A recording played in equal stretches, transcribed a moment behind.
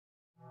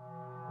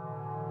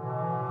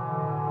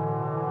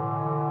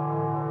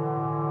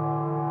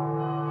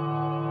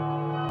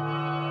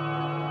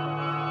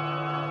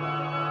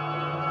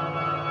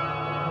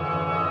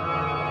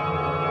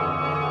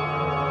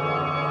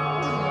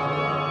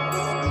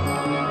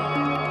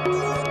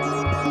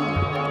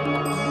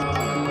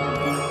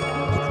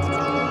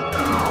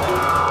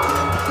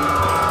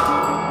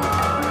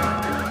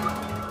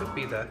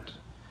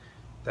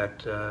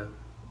that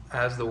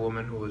as the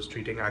woman who was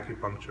treating you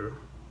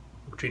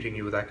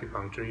with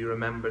acupuncture, you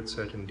remembered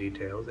certain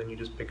details and you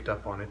just picked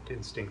up on it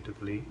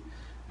instinctively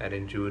and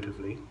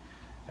intuitively.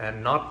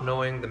 And not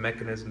knowing the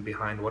mechanism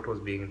behind what was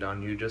being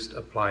done, you just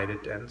applied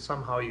it and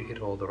somehow you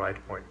hit all the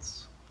right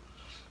points.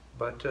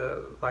 But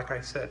like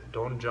I said,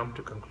 don't jump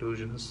to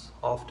conclusions.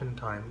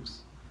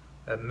 Oftentimes,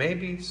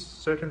 maybe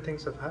certain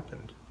things have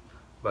happened,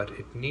 but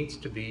it needs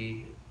to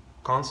be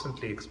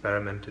constantly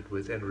experimented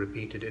with and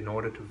repeated in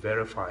order to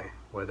verify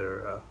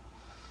whether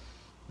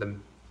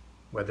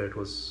it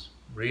was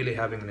really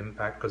having an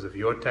impact because of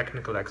your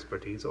technical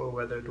expertise or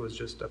whether it was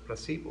just a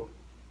placebo.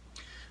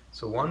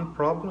 So one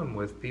problem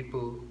with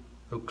people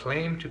who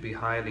claim to be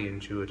highly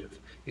intuitive,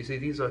 you see,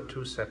 these are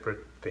two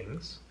separate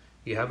things.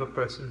 You have a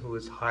person who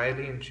is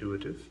highly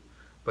intuitive,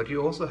 but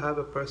you also have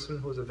a person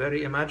who is a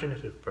very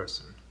imaginative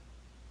person.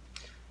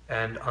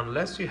 And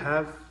unless you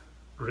have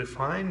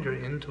refined your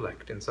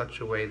intellect in such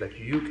a way that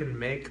you can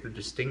make the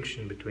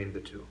distinction between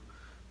the two,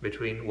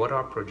 between what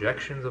are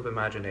projections of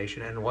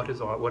imagination and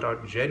what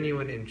are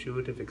genuine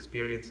intuitive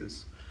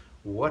experiences,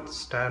 what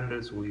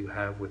standards will you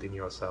have within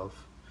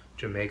yourself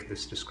to make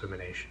this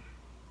discrimination?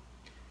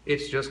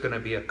 It's just going to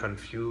be a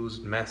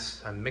confused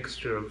mess and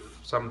mixture of,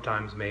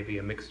 sometimes maybe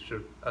a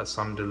mixture,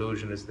 some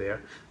delusion is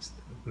there,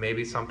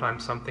 maybe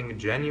sometimes something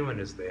genuine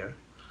is there,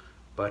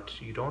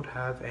 but you don't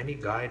have any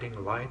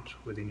guiding light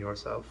within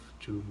yourself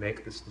to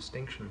make this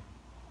distinction.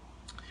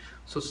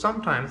 So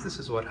sometimes this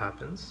is what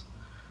happens.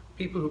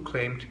 People who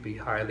claim to be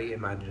highly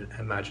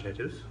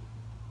imaginative,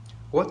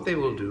 what they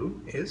will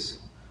do is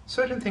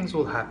certain things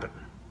will happen.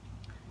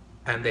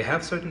 And they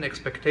have certain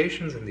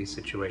expectations in these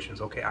situations.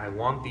 Okay, I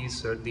want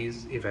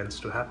these events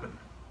to happen.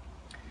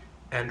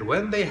 And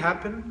when they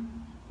happen,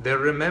 they're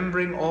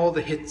remembering all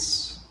the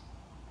hits,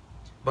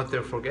 but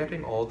they're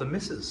forgetting all the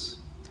misses.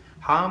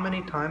 How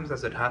many times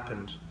has it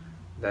happened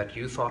that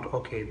you thought,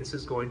 okay, this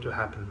is going to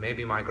happen.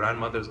 Maybe my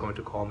grandmother is going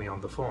to call me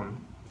on the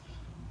phone,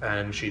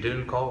 and she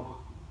didn't call.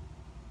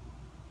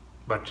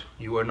 But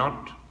you were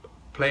not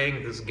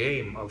playing this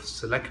game of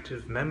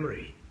selective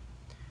memory.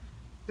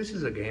 This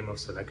is a game of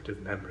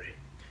selective memory.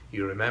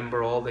 You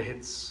remember all the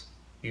hits,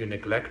 you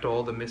neglect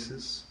all the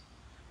misses,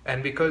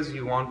 and because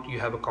you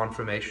have a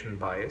confirmation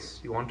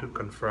bias, you want to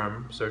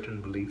confirm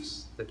certain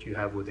beliefs that you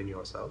have within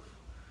yourself.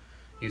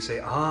 You say,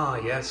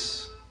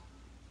 yes,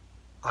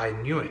 I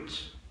knew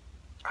it.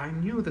 I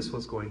knew this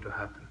was going to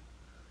happen.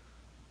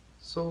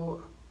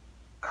 So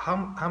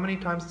how many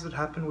times does it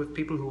happen with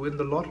people who win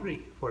the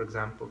lottery, for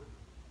example?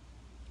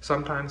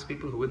 Sometimes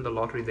people who win the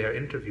lottery, they're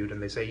interviewed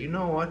and they say, you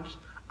know what?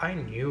 I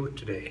knew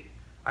today.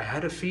 I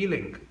had a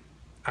feeling.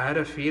 I had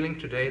a feeling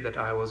today that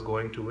I was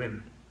going to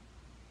win.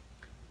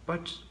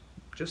 But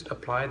just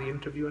apply the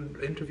interview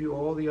and interview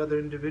all the other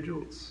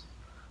individuals.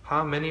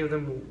 How many of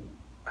them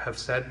have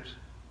said,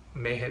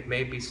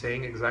 may be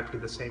saying exactly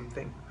the same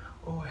thing?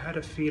 Oh, I had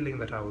a feeling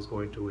that I was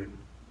going to win.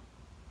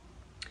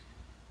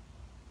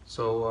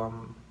 So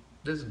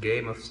this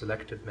game of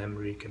selective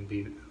memory can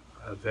be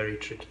very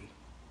tricky.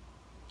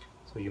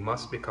 So you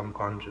must become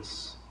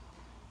conscious.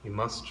 You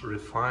must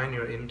refine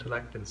your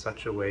intellect in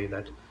such a way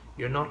that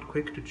you're not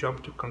quick to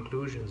jump to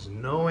conclusions,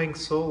 knowing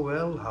so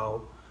well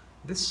how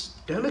this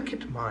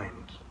delicate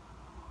mind,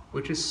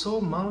 which is so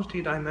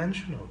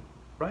multidimensional,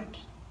 right?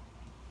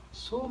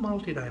 So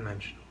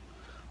multidimensional.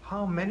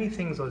 How many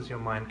things is your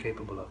mind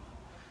capable of?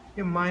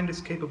 Your mind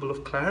is capable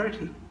of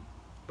clarity,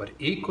 but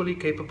equally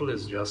capable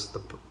is just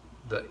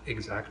the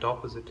exact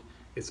opposite.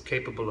 It's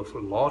capable of a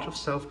lot of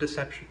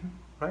self-deception,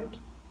 right?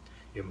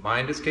 Your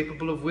mind is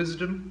capable of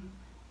wisdom,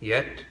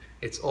 yet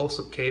it's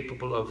also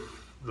capable of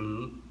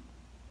the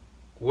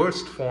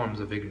worst forms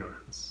of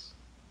ignorance,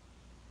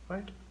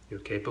 right? You're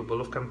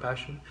capable of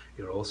compassion,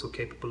 you're also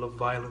capable of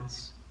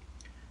violence.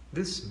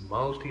 This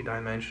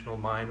multi-dimensional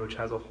mind, which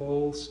has a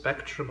whole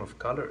spectrum of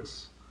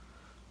colors,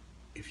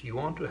 if you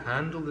want to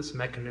handle this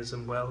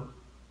mechanism well,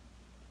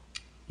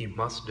 you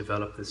must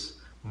develop this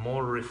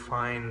more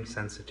refined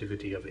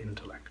sensitivity of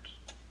intellect.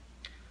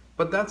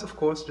 But that's, of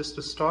course, just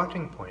a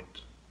starting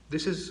point.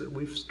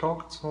 We've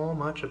talked so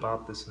much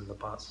about this in the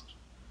past.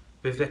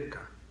 Viveka.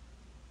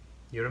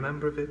 You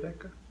remember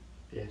Viveka?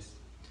 Yes.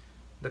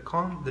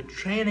 The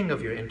training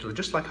of your intellect,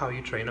 just like how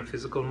you train a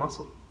physical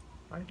muscle,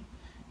 right?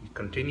 You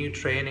continue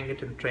training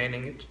it and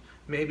training it.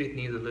 Maybe it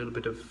needs a little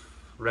bit of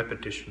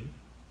repetition,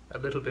 a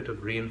little bit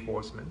of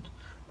reinforcement,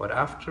 but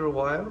after a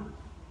while,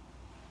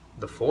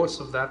 the force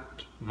of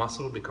that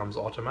muscle becomes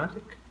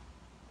automatic.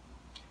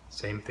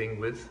 Same thing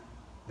with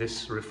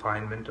this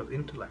refinement of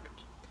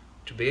intellect.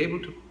 To be able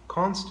to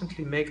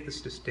constantly make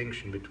this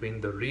distinction between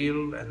the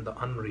real and the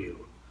unreal,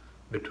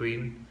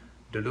 between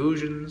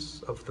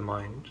delusions of the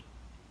mind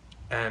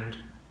and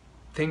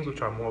things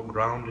which are more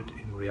grounded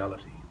in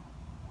reality.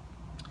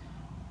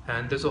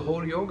 And there's a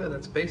whole yoga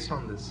that's based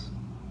on this,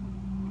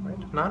 right?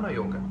 Jnana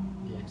Yoga.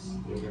 Yes,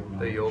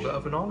 the yoga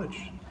of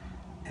knowledge.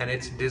 And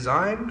it's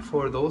designed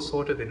for those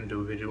sort of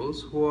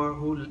individuals who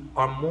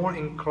are more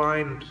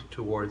inclined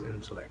towards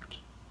intellect.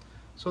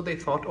 So they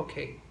thought,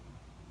 okay,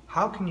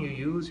 how can you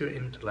use your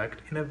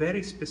intellect in a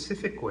very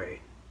specific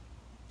way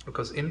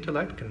Because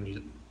intellect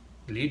can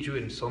lead you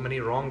in so many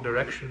wrong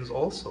directions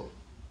also,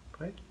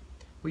 right?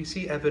 We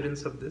see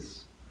evidence of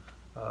this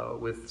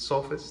with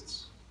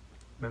sophists.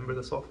 Remember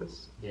the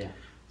sophists? Yeah.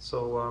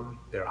 So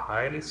they're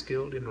highly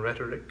skilled in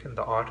rhetoric and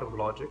the art of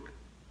logic.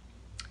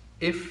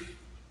 If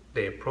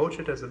they approach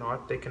it as an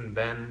art, they can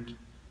bend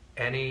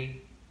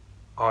any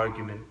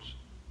argument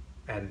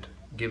and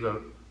give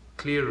a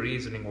clear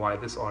reasoning why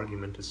this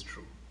argument is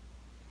true.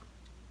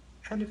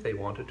 And if they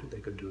wanted to, they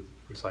could do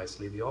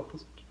precisely the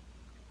opposite.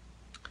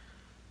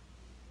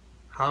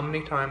 How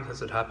many times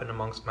has it happened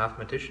amongst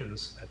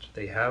mathematicians that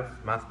they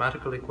have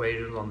mathematical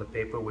equations on the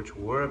paper which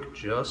work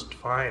just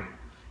fine?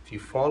 If you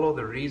follow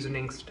the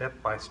reasoning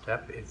step by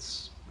step,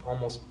 it's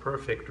almost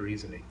perfect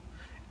reasoning.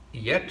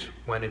 Yet,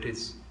 when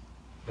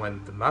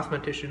the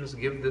mathematicians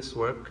give this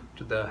work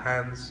to the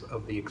hands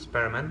of the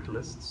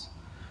experimentalists,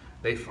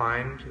 they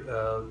find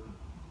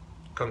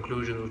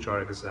conclusions which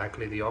are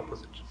exactly the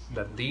opposite.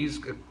 That these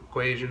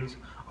equations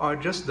are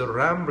just the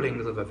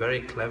ramblings of a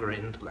very clever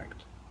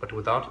intellect, but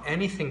without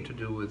anything to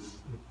do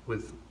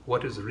with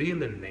what is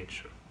real in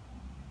nature.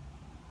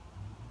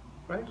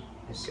 Right?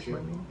 It's Get true. my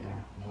meaning?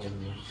 Yeah,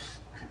 no,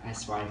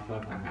 that's why I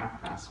thought my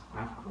math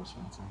course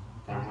one time.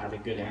 That I had a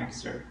good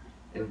answer.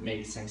 It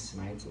made sense to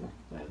my intellect,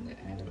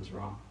 and it was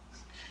wrong.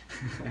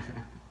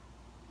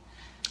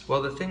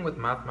 Well, the thing with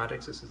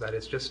mathematics is that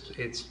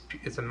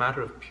it's a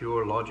matter of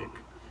pure logic.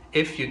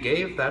 If you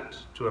gave that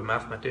to a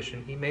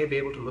mathematician, he may be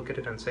able to look at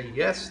it and say,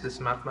 yes,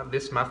 this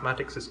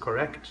mathematics is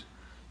correct.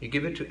 You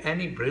give it to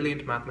any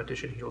brilliant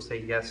mathematician, he'll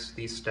say, yes,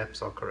 these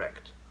steps are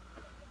correct.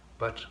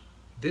 But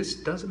this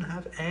doesn't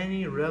have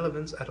any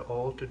relevance at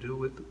all to do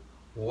with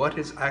what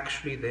is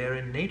actually there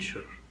in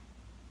nature.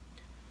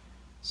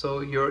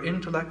 So your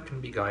intellect can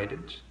be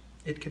guided,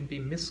 it can be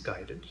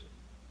misguided.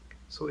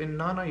 So in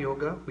Jnana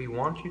Yoga, we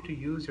want you to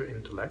use your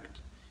intellect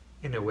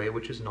in a way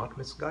which is not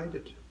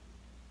misguided.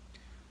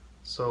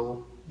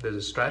 So there's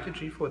a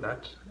strategy for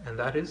that, and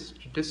that is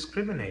to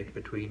discriminate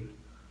between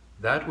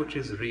that which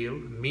is real,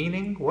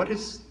 meaning what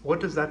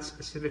does that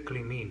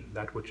specifically mean,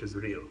 that which is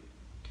real?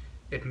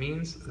 It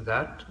means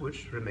that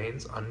which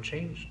remains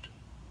unchanged.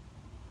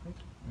 Right?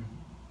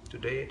 Mm-hmm.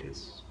 Today it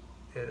is,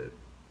 in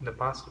the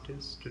past it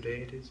is,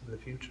 today it is, in the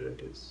future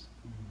it is.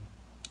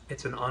 Mm-hmm.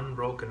 It's an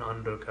unbroken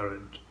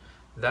undercurrent.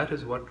 That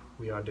is what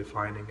we are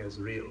defining as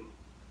real.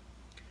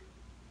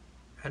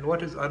 And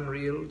what is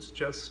unreal is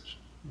just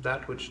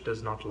that which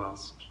does not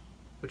last,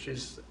 which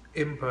is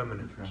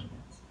impermanent.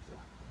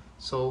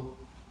 So,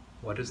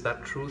 what is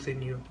that truth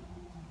in you,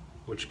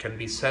 which can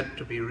be said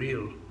to be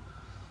real?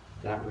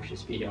 That which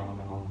is beyond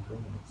all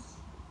impermanence.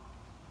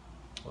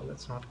 Well,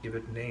 let's not give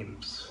it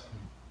names.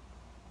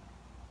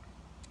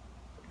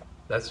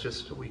 That's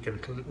just, we can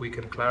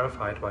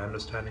clarify it by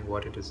understanding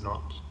what it is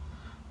not.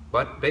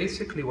 But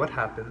basically what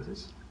happens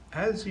is,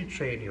 as you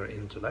train your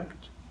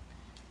intellect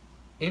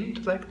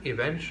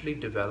eventually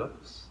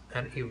develops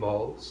and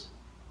evolves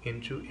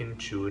into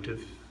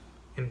intuitive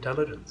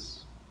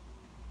intelligence.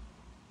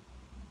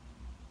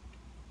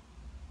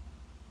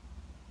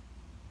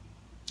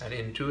 And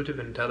intuitive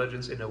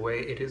intelligence, in a way,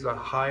 it is a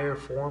higher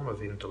form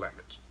of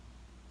intellect.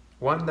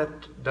 One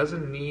that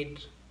doesn't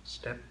need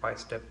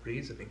step-by-step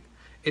reasoning.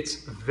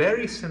 It's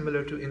very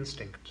similar to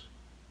instinct,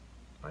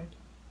 right?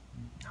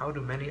 How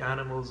do many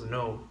animals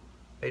know?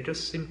 They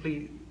just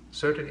simply,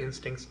 certain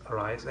instincts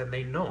arise and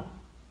they know.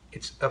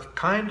 It's a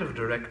kind of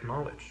direct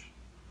knowledge.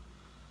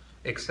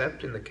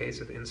 Except in the case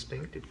of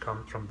instinct, it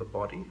comes from the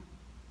body.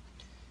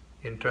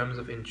 In terms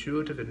of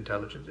intuitive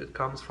intelligence, it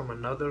comes from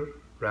another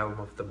realm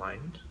of the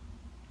mind.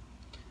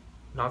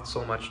 Not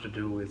so much to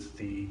do with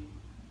the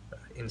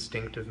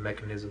instinctive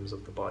mechanisms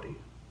of the body.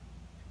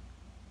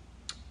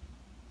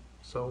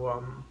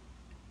 So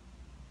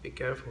be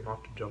careful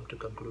not to jump to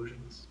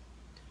conclusions.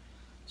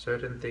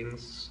 Certain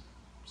things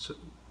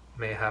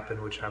may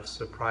happen which have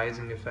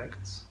surprising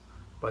effects,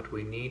 but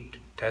we need to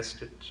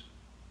test it,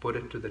 put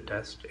it to the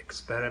test,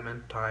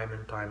 experiment time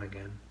and time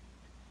again.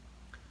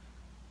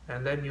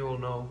 And then you will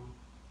know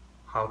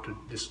how to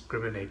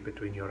discriminate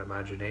between your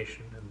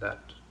imagination and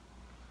that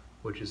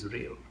which is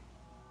real.